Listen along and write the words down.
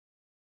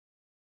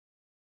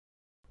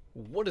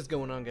What is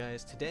going on,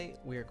 guys? Today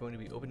we are going to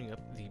be opening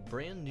up the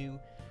brand new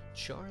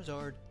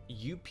Charizard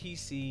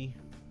UPC.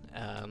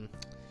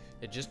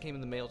 It just came in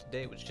the mail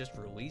today. It was just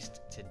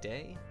released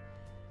today,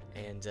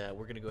 and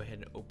we're going to go ahead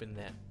and open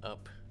that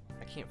up.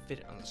 I can't fit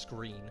it on the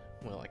screen.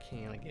 Well, I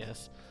can, I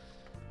guess.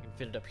 I can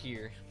fit it up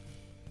here.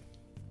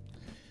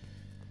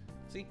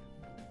 See?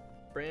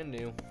 Brand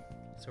new.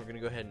 So we're going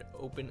to go ahead and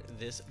open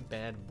this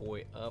bad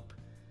boy up.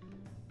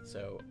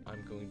 So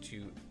I'm going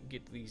to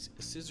get these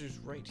scissors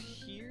right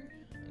here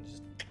and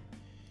just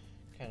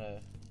kind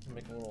of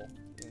make a little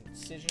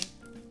incision.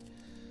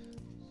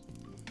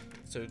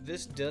 So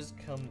this does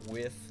come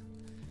with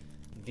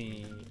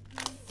the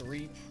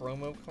 3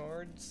 promo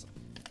cards,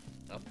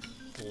 a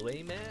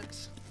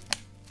playmat,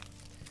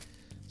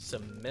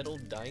 some metal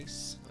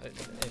dice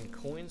and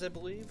coins, I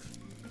believe,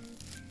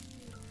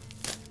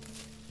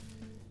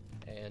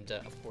 and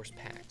of course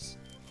packs.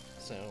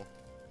 So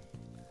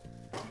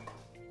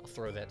I'll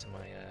throw that to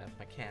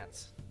my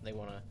cats. They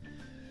want to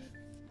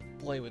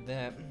play with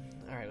that.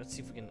 All right, let's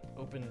see if we can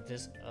open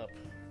this up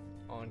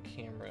on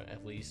camera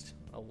at least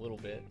a little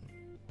bit.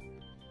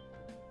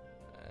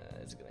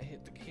 Is it gonna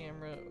hit the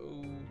camera?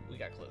 Oh, we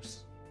got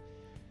close.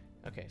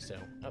 Okay, so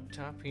up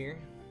top here,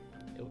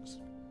 it looks.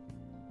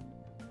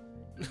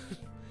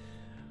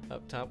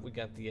 Up top, we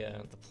got the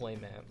play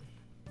mat.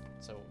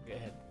 So we'll go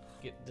ahead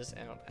and get this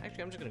out.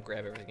 Actually, I'm just gonna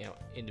grab everything out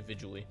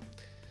individually,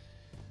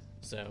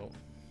 so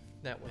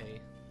that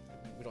way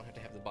we don't have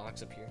to have the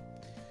box up here.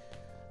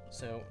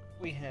 So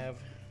we have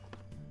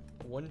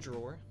one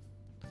drawer.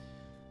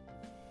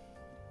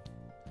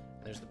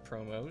 There's the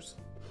promos.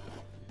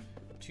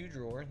 2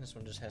 drawer. This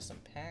one just has some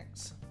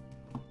packs.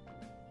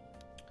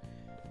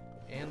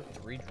 And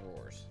 3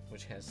 drawers,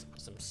 which has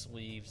some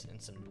sleeves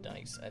and some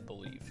dice, I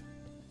believe.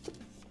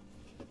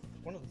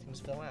 One of the things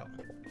fell out.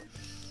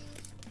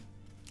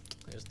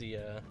 There's the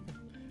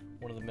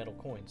one of the metal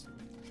coins.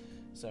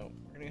 So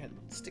we're gonna go ahead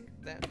and stick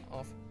that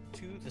off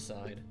to the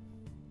side.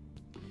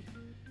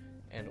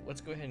 And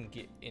let's go ahead and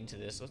get into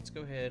this. Let's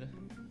go ahead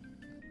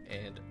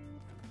and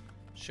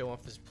show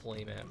off this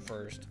playmat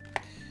first.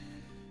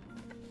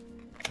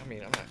 I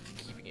mean, I'm not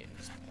keeping it in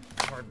this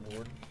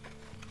cardboard,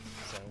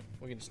 so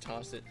we can just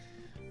toss it.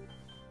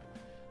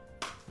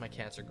 My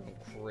cats are going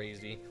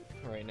crazy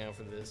right now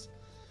for this.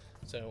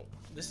 So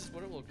this is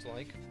what it looks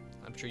like.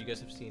 I'm sure you guys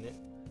have seen it.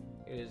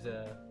 It is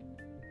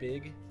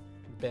big,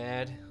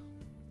 bad,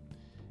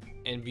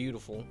 and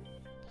beautiful.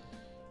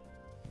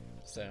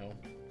 So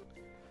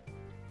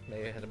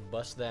maybe I had to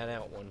bust that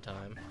out one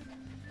time.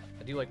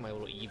 I do like my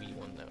little Eevee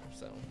one though,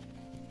 so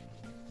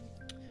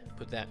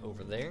put that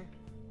over there.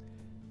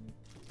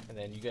 And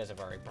then you guys have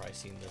already probably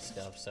seen this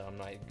stuff, so I'm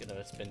not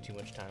gonna spend too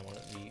much time on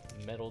it.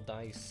 The metal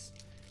dice,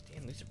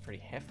 damn, these are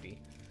pretty hefty.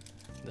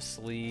 The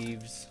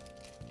sleeves,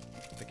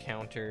 the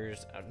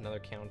counters, another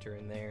counter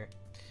in there.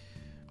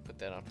 Put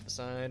that off to the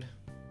side.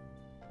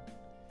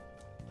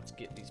 Let's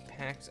get these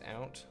packs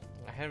out.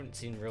 I haven't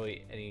seen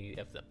really any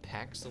of the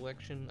pack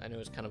selection. I know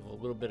it's kind of a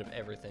little bit of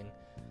everything.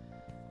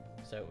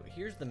 So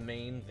here's the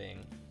main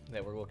thing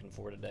that we're looking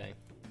for today.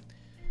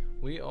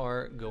 We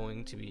are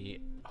going to be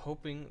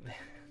hoping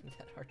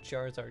that our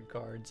Charizard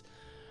cards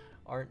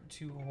aren't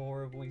too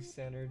horribly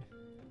centered.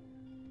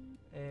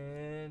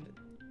 And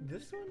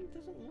this one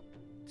doesn't look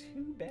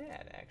too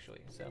bad,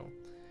 actually. So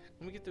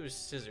let me get those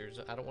scissors.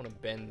 I don't want to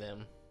bend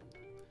them.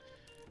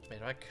 Man,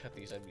 if I cut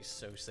these, I'd be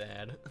so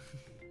sad.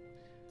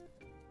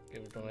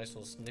 Give it a nice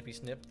little snippy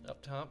snip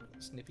up top.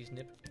 Snippy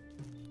snip.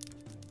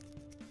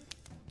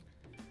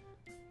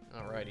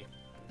 Alrighty.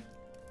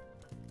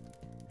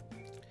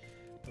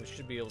 We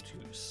should be able to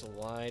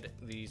slide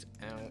these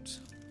out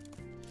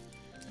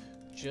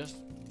just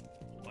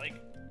like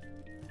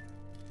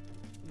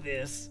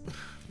this.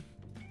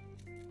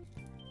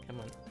 Come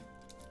on.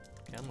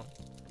 Come on.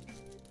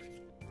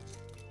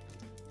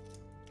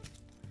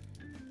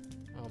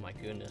 Oh my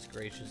goodness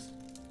gracious.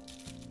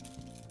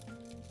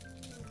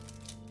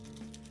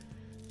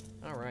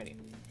 Alrighty.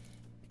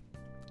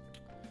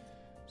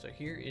 So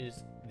here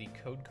is the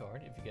code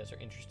card if you guys are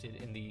interested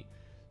in the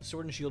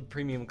Sword and Shield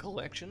Premium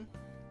Collection.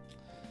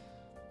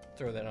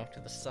 Throw that off to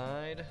the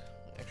side.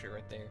 Actually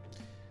right there.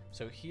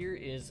 So here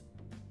is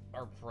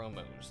our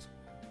promos.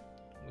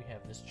 We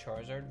have this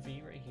Charizard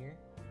V right here.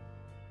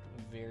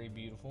 Very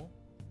beautiful.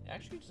 It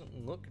actually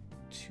doesn't look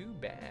too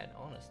bad,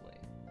 honestly.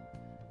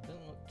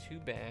 Doesn't look too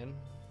bad.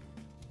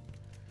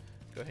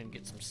 Go ahead and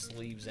get some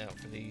sleeves out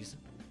for these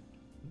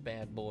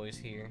bad boys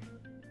here.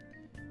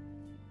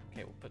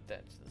 Okay, we'll put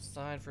that to the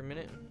side for a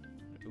minute.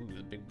 Ooh,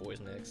 the big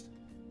boy's next.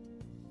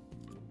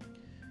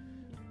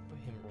 Put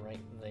him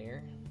right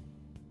there.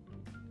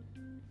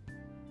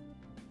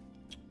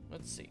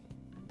 Let's see.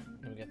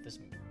 Then we got this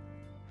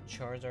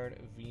Charizard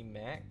V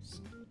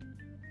Max.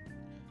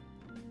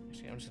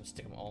 Actually, I'm just gonna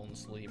stick them all in the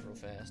sleeve real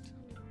fast.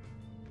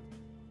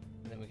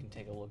 And then we can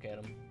take a look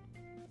at them.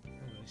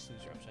 Ooh, these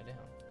sleeves are upside down.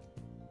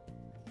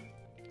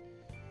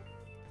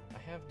 I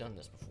have done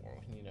this before,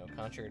 you know,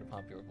 contrary to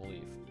popular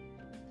belief.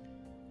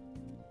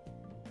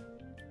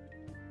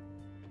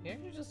 He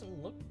actually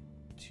doesn't look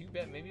too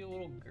bad. Maybe a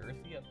little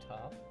girthy up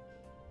top,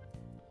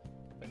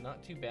 but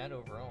not too bad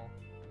overall.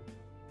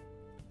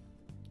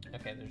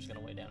 Okay, they're just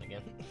gonna lay down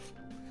again.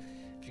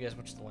 If you guys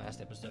watched the last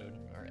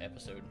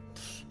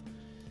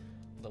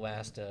the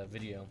last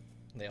video,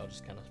 they all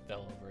just kind of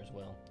fell over as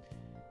well.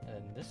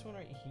 And this one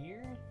right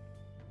here,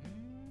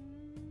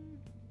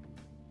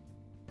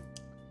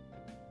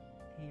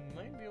 he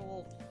might be a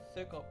little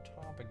thick up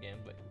top again,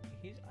 but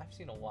I've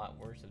seen a lot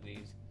worse of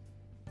these.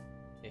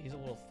 Yeah, he's a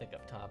little thick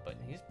up top, but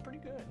he's pretty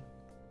good.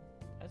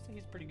 I think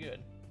he's pretty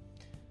good.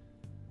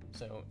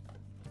 So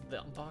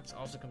the box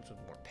also comes with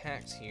more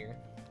packs here.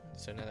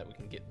 So now that we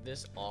can get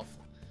this off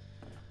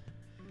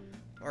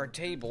our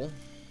table,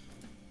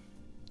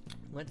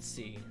 let's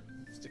see.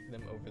 Stick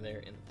them over there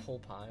in the pull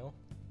pile.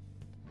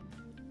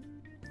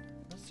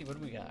 Let's see, what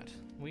do we got?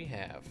 We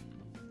have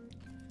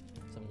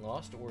some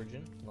Lost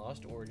Origin,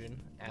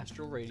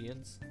 Astral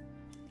Radiance,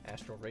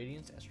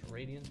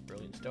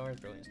 Brilliant Stars,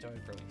 Brilliant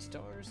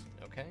Stars,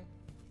 okay.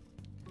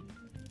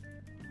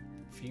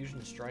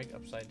 Fusion Strike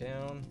upside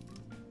down.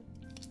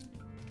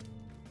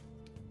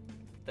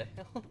 What the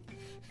hell?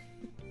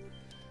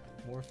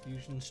 More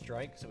Fusion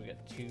Strike, so we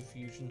got 2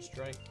 Fusion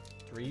Strike,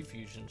 3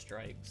 Fusion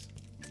Strikes.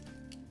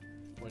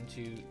 1,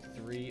 2,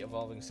 3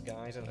 Evolving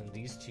Skies, and then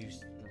these 2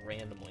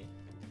 randomly.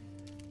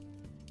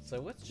 So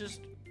let's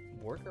just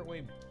work our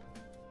way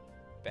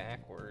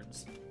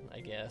backwards, I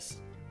guess.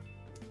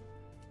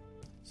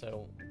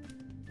 So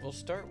we'll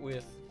start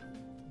with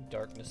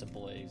Darkness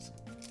Ablaze.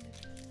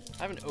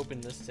 I haven't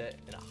opened this set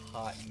in a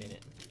hot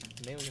minute,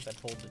 mainly because I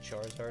pulled the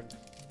Charizard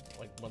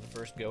like one of the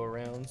first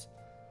go-arounds,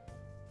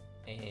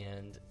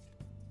 and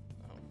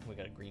we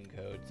got a green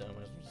code, so I'm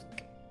gonna just,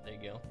 there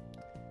you go,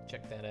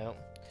 check that out.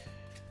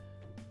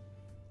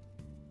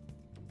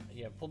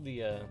 Yeah, I pulled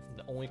the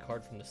only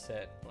card from the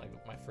set, like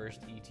my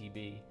first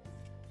ETB,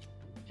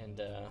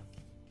 and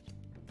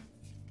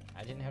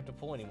I didn't have to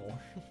pull anymore.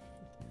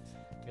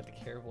 We got the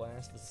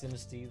Carablast, the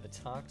Sinistea, the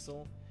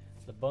Toxel,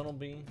 the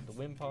Bunnelby, the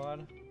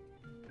Wimpod,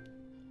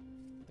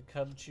 the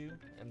Cubchoo,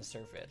 and the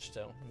Surfetch.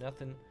 So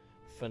nothing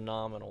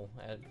phenomenal,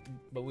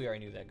 but we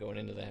already knew that going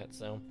into that.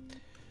 So,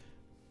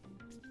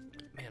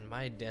 man,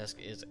 my desk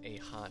is a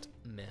hot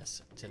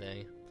mess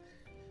today.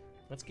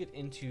 Let's get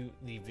into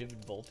the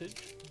Vivid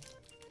Voltage.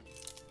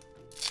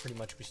 Pretty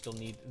much we still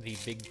need the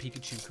big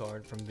Pikachu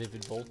card from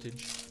Vivid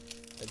Voltage.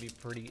 That'd be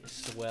pretty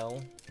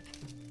swell.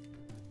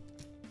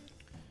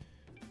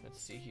 Let's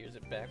see here, is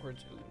it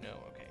backwards? Ooh, no,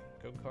 okay.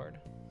 Code card.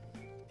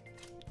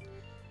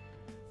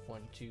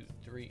 1, 2,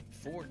 3,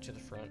 4 to the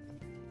front.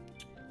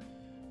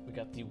 We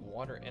got the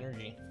Water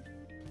Energy,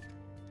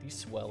 the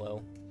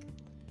Swellow,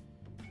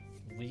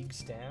 League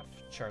Staff,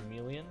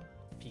 Charmeleon,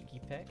 Pinky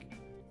Peck,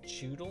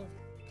 Choodle,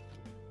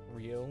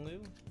 Riolu,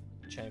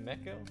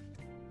 Chimecho,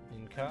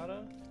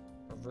 Nincada,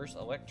 Reverse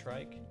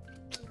Electrike,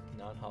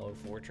 non-hollow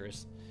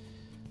Fortress.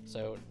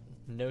 So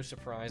no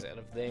surprise out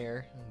of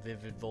there.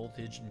 Vivid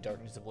Voltage and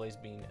Darkness Ablaze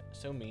being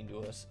so mean to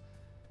us.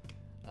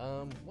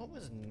 What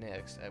was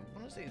next? I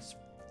want to say it's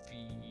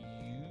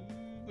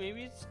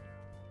maybe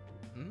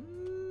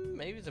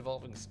it's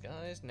Evolving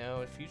Skies.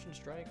 No, it's Fusion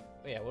Strike.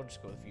 Oh, yeah, we'll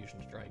just go with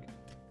Fusion Strike.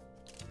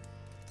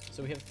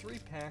 So we have 3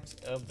 packs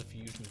of the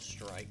Fusion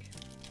Strike.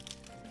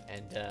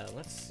 And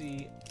let's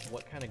see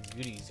what kind of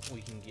goodies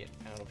we can get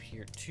out of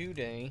here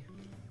today.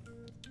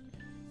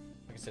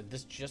 Like I said,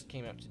 this just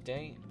came out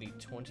today, the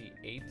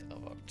 28th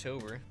of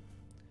October.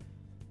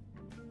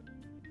 Oh,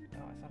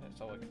 I thought I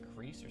saw like a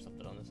crease or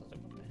something on this. I was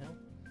like, what the hell?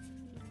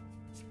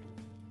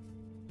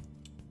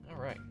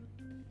 Alright.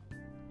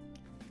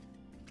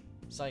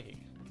 Psychic,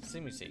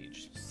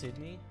 Simisage,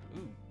 Sydney.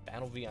 Ooh,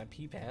 Battle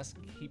VIP Pass.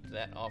 Keep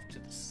that off to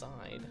the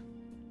side.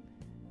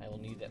 I will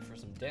need that for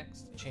some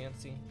decks.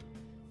 Chansey,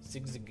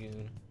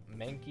 Zigzagoon,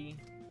 Mankey,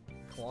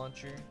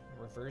 Clauncher,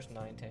 Reverse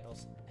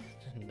Ninetales,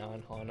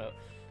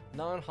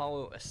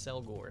 non-hollow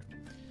Aselgor.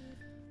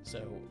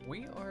 So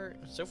we are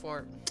so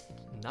far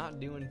not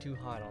doing too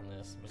hot on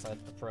this,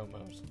 besides the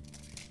promos.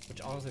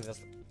 Which honestly,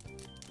 that's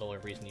the only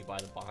reason you buy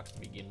the box to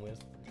begin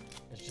with.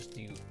 It's just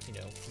to, you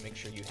know, make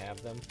sure you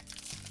have them.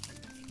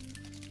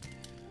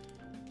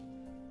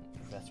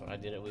 That's what I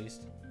did at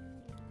least.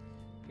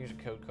 Here's a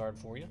code card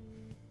for you.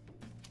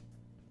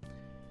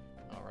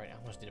 Alright, I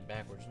almost did it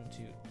backwards. 1, 2,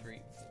 3,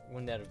 4.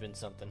 Wouldn't that have been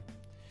something?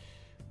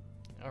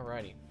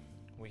 Alrighty.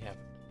 We have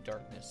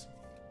Darkness.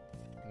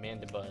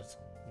 Mandibuzz.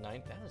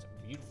 That is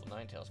a beautiful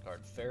Ninetales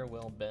card.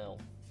 Farewell Bell.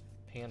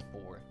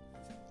 Panpour.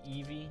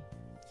 Eevee.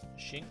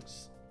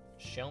 Shinx.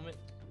 Shelmet.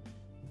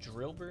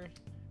 Drillbur.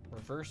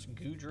 Reverse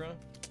Goodra.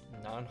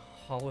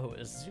 Non-hollow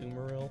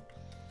Azumarill.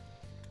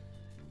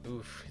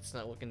 Oof, it's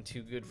not looking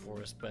too good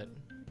for us, but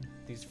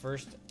these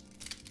first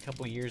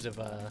couple years of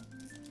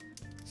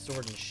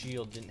Sword and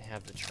Shield didn't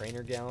have the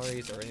trainer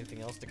galleries or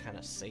anything else to kind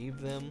of save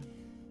them.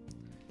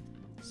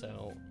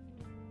 So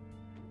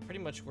pretty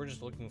much we're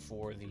just looking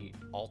for the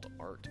alt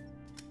art,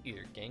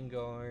 either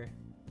Gengar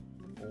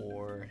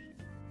or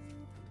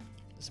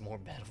some more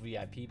Battle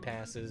VIP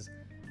passes.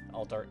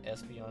 Alt art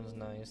Espeon is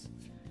nice.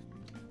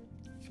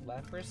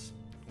 Lapras,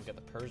 we got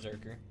the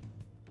Berserker.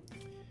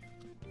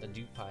 the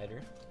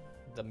Dupiter,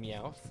 the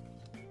Meowth,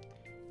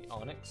 the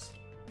Onyx,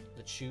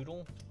 the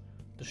Choodle,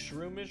 the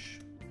Shroomish,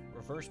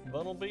 Reverse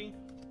Buttlebee,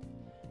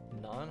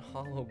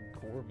 non-hollow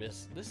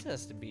Gorbis. This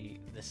has to be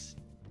the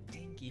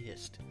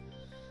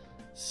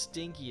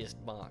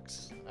stinkiest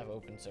box I've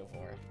opened so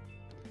far.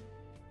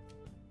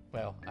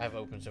 Well, I've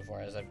opened so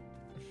far as I've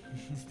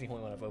it's the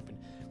only one I've opened.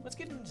 Let's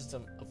get into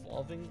some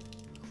evolving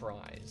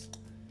cries.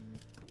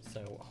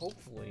 So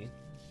hopefully,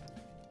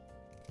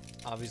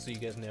 obviously you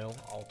guys know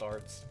alt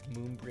arts.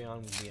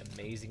 Moonbreon would be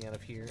amazing out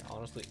of here.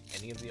 Honestly,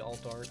 any of the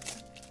alt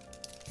arts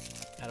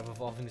out of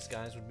Evolving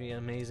Skies would be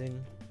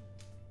amazing.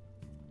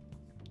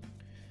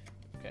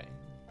 Okay,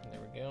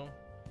 there we go.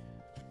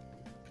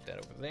 Put that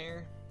over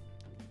there.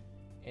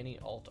 Any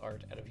alt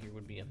art out of here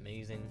would be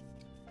amazing.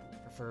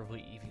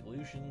 Preferably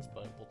evolutions,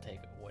 but we'll take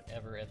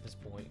whatever at this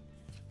point.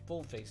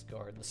 Full face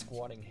guard, the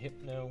squatting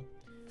Hypno,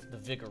 the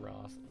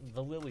Vigoroth,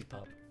 the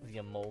Lillipup, the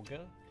Emolga,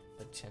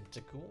 the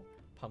Tentacool,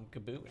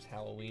 Pumpkaboo with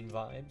Halloween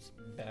vibes,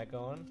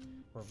 Bagon,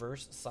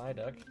 reverse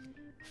Psyduck,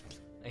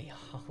 a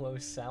hollow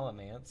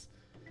Salamence.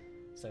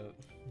 So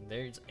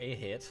there's a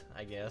hit,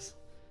 I guess,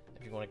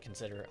 if you want to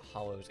consider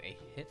hollows a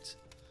hit.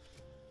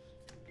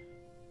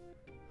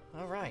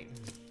 Alright,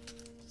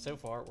 so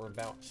far we're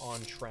about on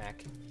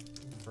track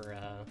for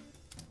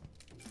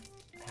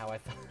how I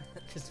thought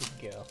this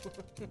would go.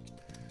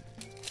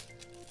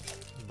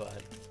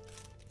 But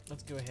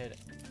let's go ahead.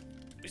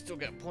 We still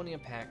got plenty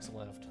of packs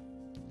left.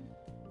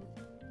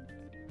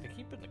 They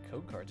keep putting the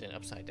code cards in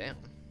upside down.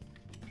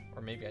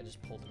 Or maybe I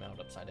just pulled them out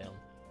upside down.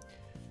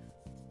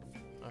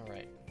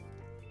 Alright.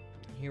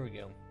 Here we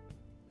go.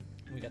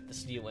 We got the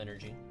Steel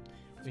Energy.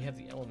 We have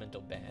the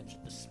Elemental Badge,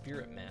 the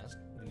Spirit Mask,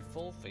 the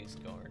Full Face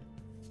Guard,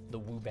 the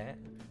Woobat,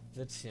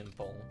 the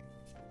Tympole,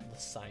 the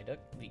Psyduck,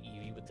 the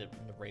Eevee with the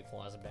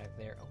Rayquaza back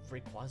there. Oh,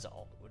 Rayquaza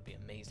alt would be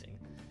amazing.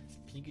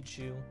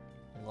 Pikachu,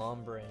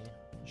 Lombre,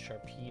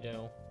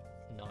 Sharpedo,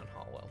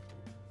 non-hollow.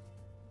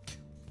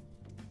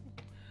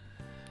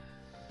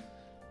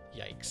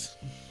 Yikes.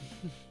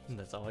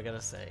 That's all I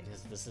gotta say,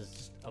 is this is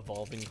just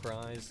Evolving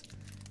Cries.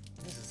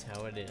 This is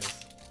how it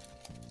is.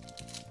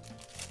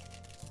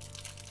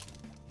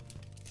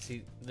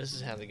 See, this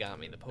is how they got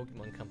me. The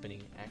Pokemon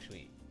Company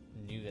actually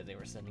knew that they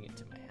were sending it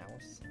to my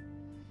house.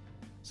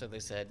 So they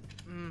said,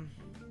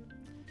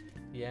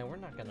 yeah, we're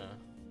not gonna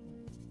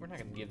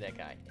give that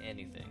guy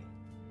anything.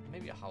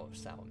 Maybe a hollow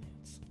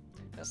Salamence.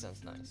 That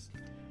sounds nice.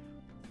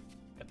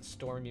 Got the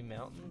Stormy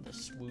Mountain, the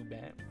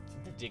Swoobat,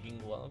 the Digging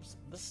Gloves,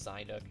 the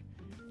Psyduck,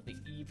 the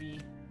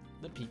Eevee,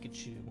 the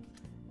Pikachu,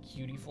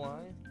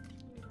 Cutiefly,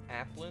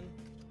 Applin,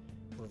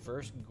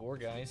 Reverse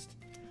Gorgeist.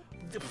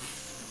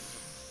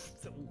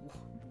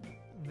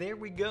 There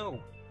we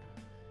go.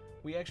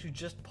 We actually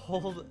just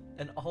pulled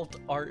an alt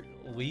art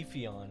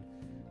Leafeon.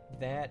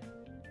 That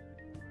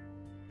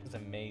is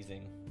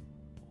amazing.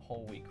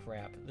 Holy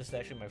crap. This is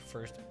actually my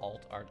first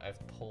alt art I've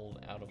pulled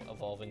out of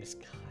Evolving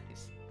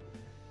Skies.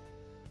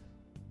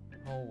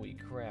 Holy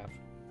crap.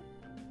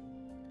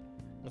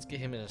 Let's get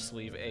him in a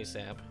sleeve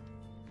ASAP.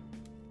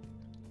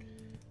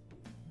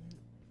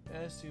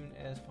 As soon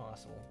as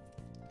possible.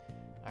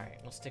 Alright,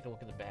 let's take a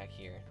look at the back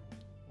here.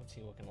 What's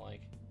he looking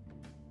like?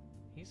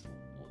 He's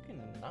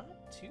looking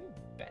not too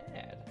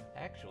bad,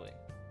 actually.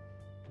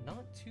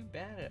 Not too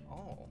bad at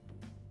all.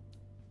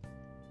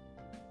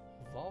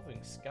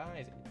 Evolving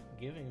Skies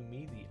giving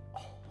me the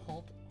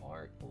alt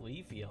art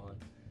Leafeon.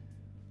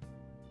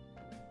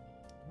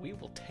 We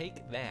will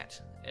take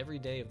that every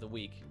day of the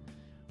week.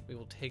 We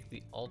will take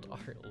the alt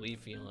art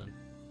Leafeon.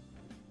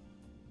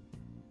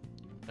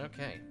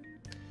 Okay.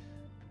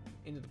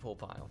 Into the pull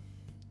pile.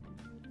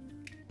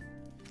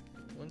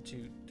 1,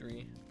 2,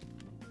 3.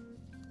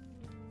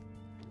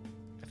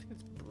 I think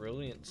it's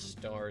Brilliant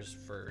Stars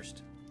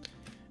first.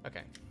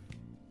 Okay.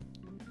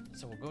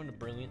 So we'll go into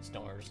Brilliant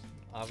Stars.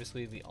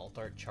 Obviously the alt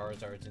art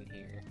Charizard's in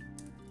here.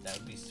 That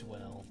would be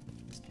swell.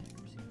 This guy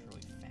seems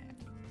really fat.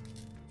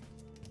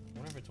 I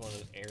wonder if it's one of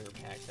those error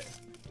packs that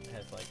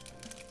has like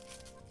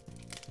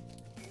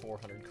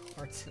 400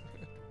 cards in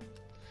it.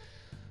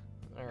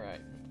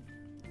 Alright.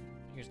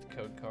 Here's the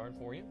code card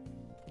for you.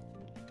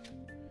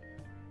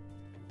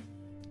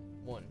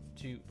 1,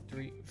 2,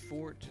 3,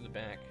 4 to the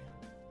back.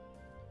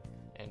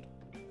 And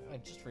I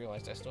just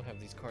realized I still have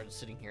these cards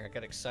sitting here. I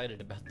got excited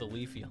about the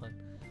Leafeon.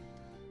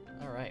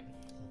 Alright.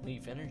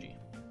 Leaf Energy.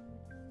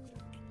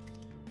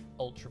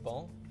 Ultra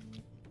Ball.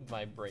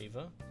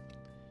 Vibrava.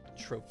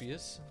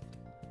 Tropius.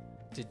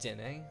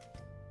 Dedenne.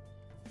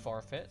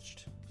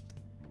 Farfetch'd.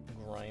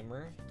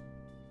 Grimer.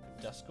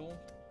 Duskull.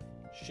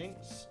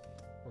 Shinx.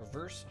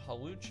 Reverse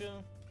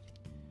Hawlucha.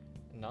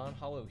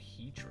 Non-hollow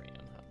Heatran.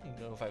 I don't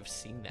even know if I've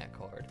seen that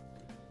card.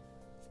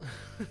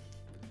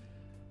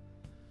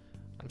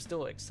 I'm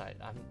still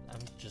excited. I'm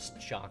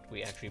just shocked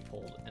we actually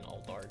pulled an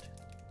alt art.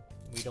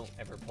 We don't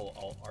ever pull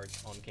alt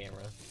arts on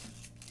camera.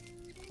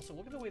 Also,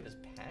 look at the way this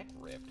pack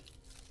ripped.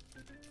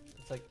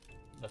 It's like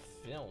the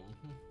film.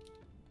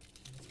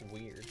 It's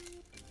weird.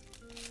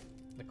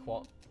 The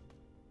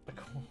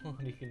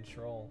quality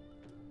control.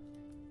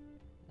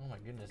 Oh my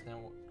goodness, now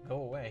go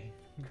away.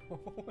 Go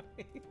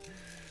away.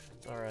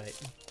 Alright.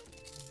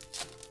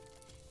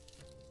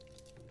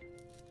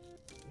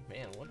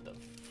 Man, what the?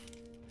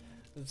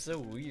 It's so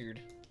weird.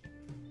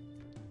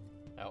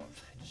 Oh,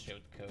 I just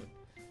showed the code.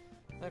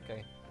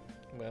 Okay.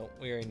 Well,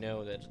 we already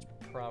know that it's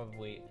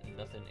probably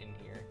nothing in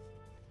here.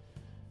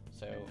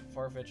 So,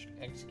 Farfetch'd,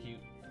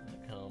 Execute,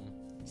 Become,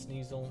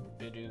 Sneasel,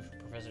 Bidoof,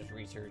 Professor's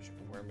Research,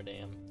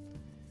 Wormadam.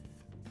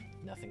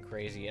 Nothing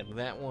crazy out of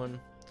that one.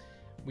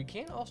 We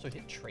can also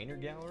hit trainer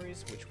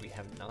galleries, which we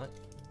have not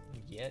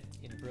yet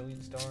in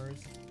Brilliant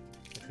Stars,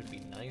 which would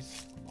be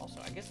nice.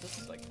 Also, I guess this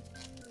is like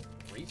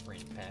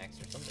reprint packs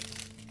or something.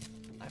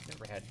 I've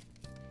never had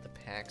the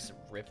packs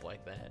rip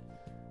like that.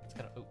 It's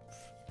kind of, oof.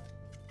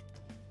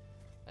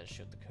 I just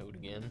showed the code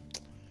again.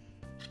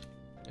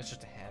 It's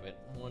just a habit.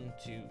 1,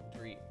 2,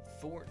 3,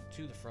 4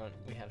 to the front.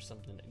 We have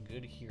something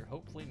good here.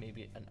 Hopefully,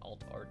 maybe an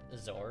alt art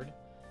Zard.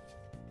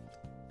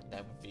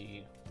 That would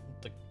be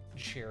the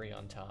cherry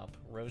on top.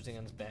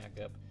 Roseanne's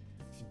backup.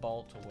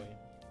 Ball Toy.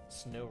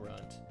 Snow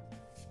Runt.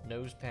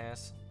 Nose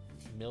Pass.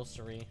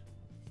 Milcery.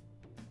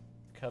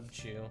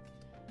 Cubchoo.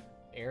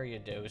 Area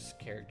Dose,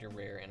 character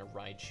rare, and a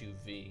Raichu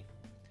V.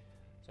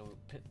 So we'll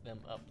put them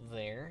up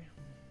there.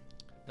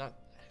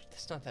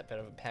 That's not that bad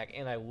of a pack,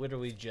 and I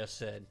literally just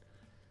said,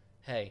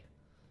 hey,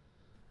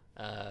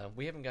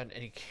 we haven't gotten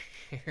any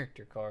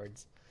character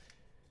cards.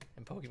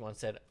 And Pokemon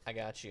said, I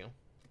got you.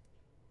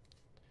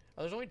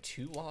 Oh, there's only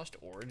 2 Lost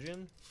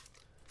Origin?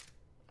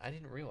 I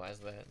didn't realize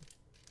that.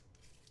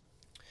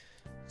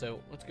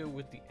 So let's go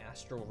with the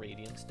Astral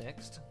Radiance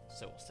next.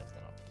 So we'll set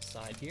that off to the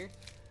side here.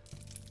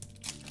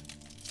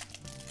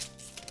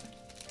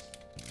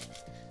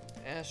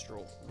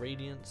 Astral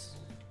Radiance.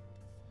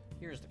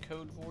 Here's the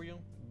code for you.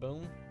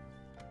 Boom.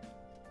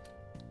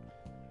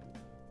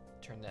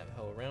 Turn that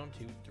hoe around.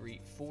 2,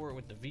 3, 4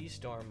 with the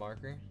V-star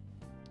marker.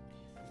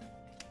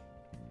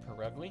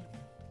 Perugly.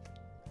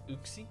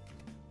 Uxie.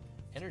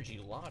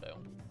 Energy Lotto.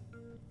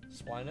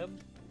 Swinub.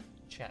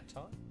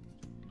 Chatot.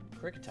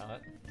 Kricketot.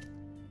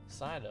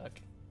 Psyduck.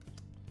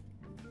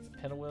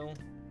 Petalil.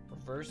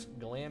 Reverse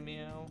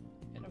Glameow.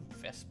 And a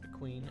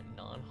Vespiquen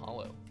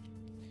non-hollow.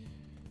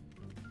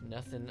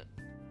 Nothing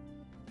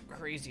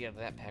crazy out of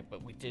that pack,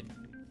 but we did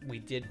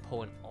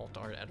pull an alt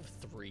art out of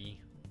 3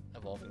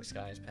 Evolving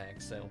Skies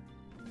packs, so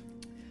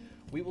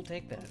we will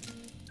take that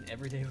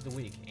every day of the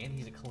week. And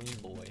he's a clean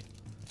boy.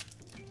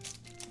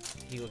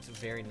 He looks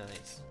very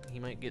nice. He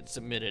might get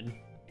submitted.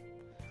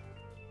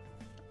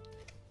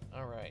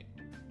 Alright,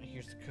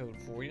 here's the code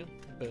for you.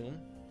 Boom.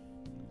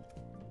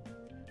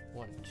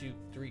 1, 2,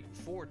 3,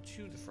 4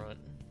 to the front.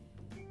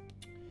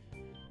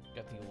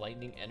 Got the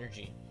Lightning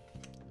Energy.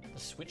 The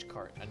Switch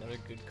Cart, another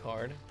good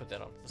card. Put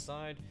that off to the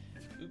side.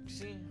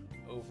 Uxie,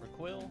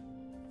 Overquill,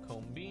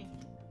 Combee,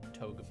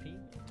 Togepi,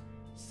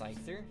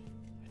 Scyther.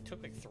 I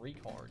took like 3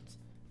 cards.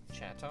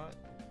 Chatot,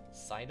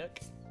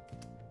 Psyduck,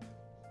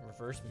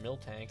 Reverse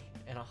Miltank,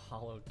 and a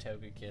Hollow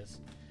Togekiss.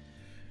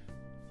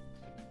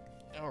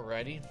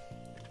 Alrighty.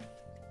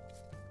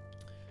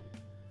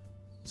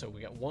 So we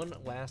got one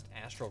last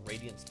Astral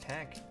Radiance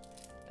pack,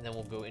 and then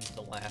we'll go into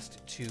the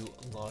last 2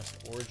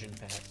 Lost Origin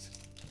packs.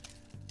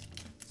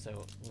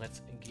 So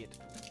let's get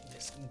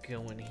this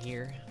going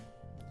here.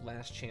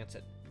 Last chance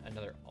at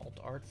another alt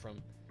art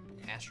from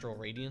Astral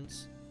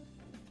Radiance,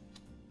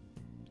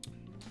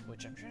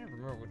 which I'm trying to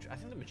remember which. I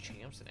think the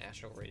Machamp's in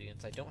Astral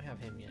Radiance. I don't have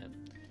him yet,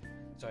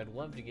 so I'd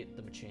love to get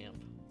the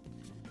Machamp.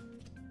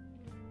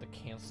 The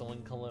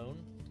Canceling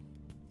Cologne,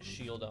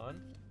 Shieldon,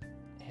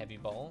 Heavy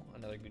Ball,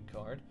 another good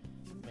card,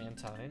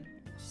 Mantine,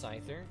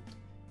 Scyther,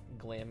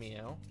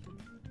 Glameow,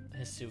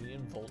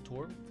 Hisuian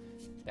Voltorb,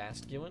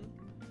 Basculin,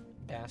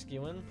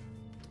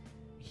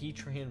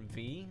 Heatran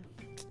V.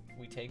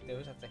 We take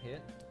those at the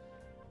hit.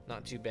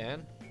 Not too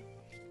bad.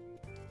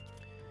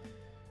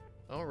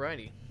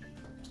 Alrighty.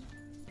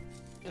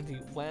 And the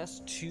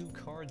last 2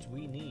 cards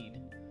we need,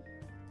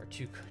 or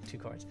two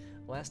cards,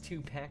 last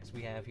 2 packs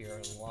we have here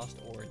are Lost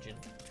Origin.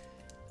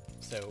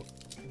 So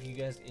if you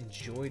guys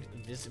enjoyed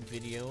this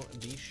video,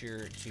 be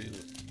sure to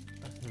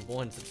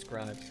 1,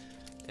 subscribe,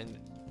 and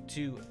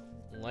 2,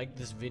 like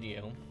this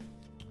video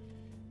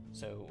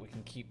so we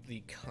can keep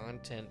the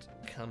content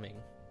coming,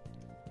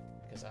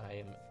 because I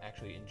am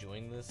actually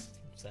enjoying this,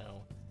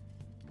 so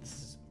this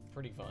is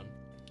pretty fun.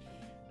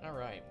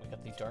 Alright, we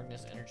got the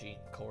Darkness Energy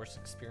Course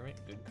Experiment,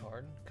 good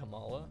card.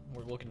 Kamala,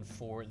 we're looking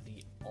for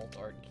the alt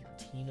art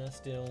Giratina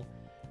still,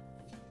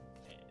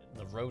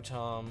 the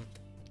Rotom,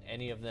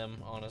 any of them,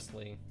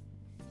 honestly.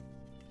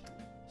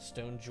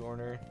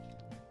 Stonejourner,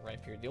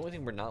 Rhyperior. The only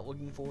thing we're not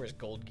looking for is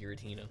Gold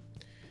Giratina,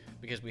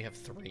 because we have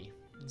 3.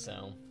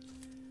 So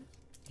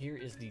here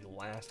is the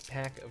last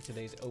pack of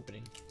today's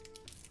opening.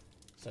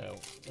 So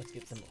let's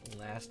get some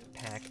last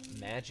pack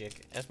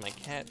magic, as my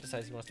cat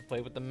decides he wants to play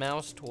with the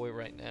mouse toy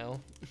right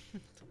now.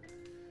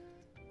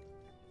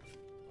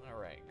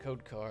 Alright,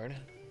 code card.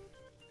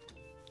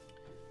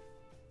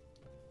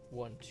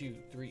 1, 2,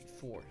 3,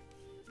 4.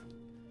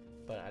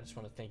 But I just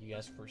want to thank you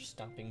guys for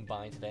stopping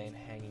by today and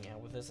hanging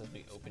out with us as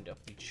we opened up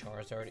the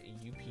Charizard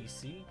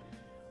UPC.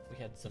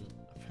 We had some,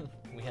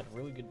 we had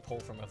really good pull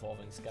from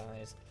Evolving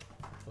Skies.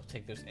 We'll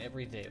take those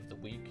every day of the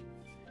week.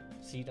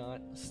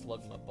 C-Dot,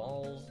 Slugma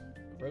Balls,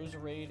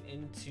 Roserade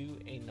into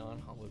a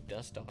non-hollow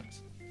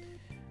Dustox.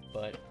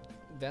 But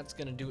that's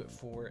gonna do it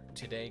for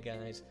today,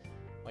 guys.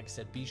 Like I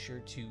said, be sure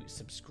to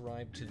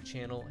subscribe to the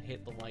channel,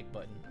 hit the like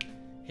button,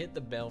 hit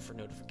the bell for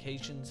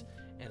notifications,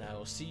 and I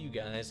will see you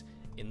guys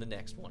in the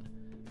next one.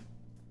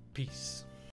 Peace.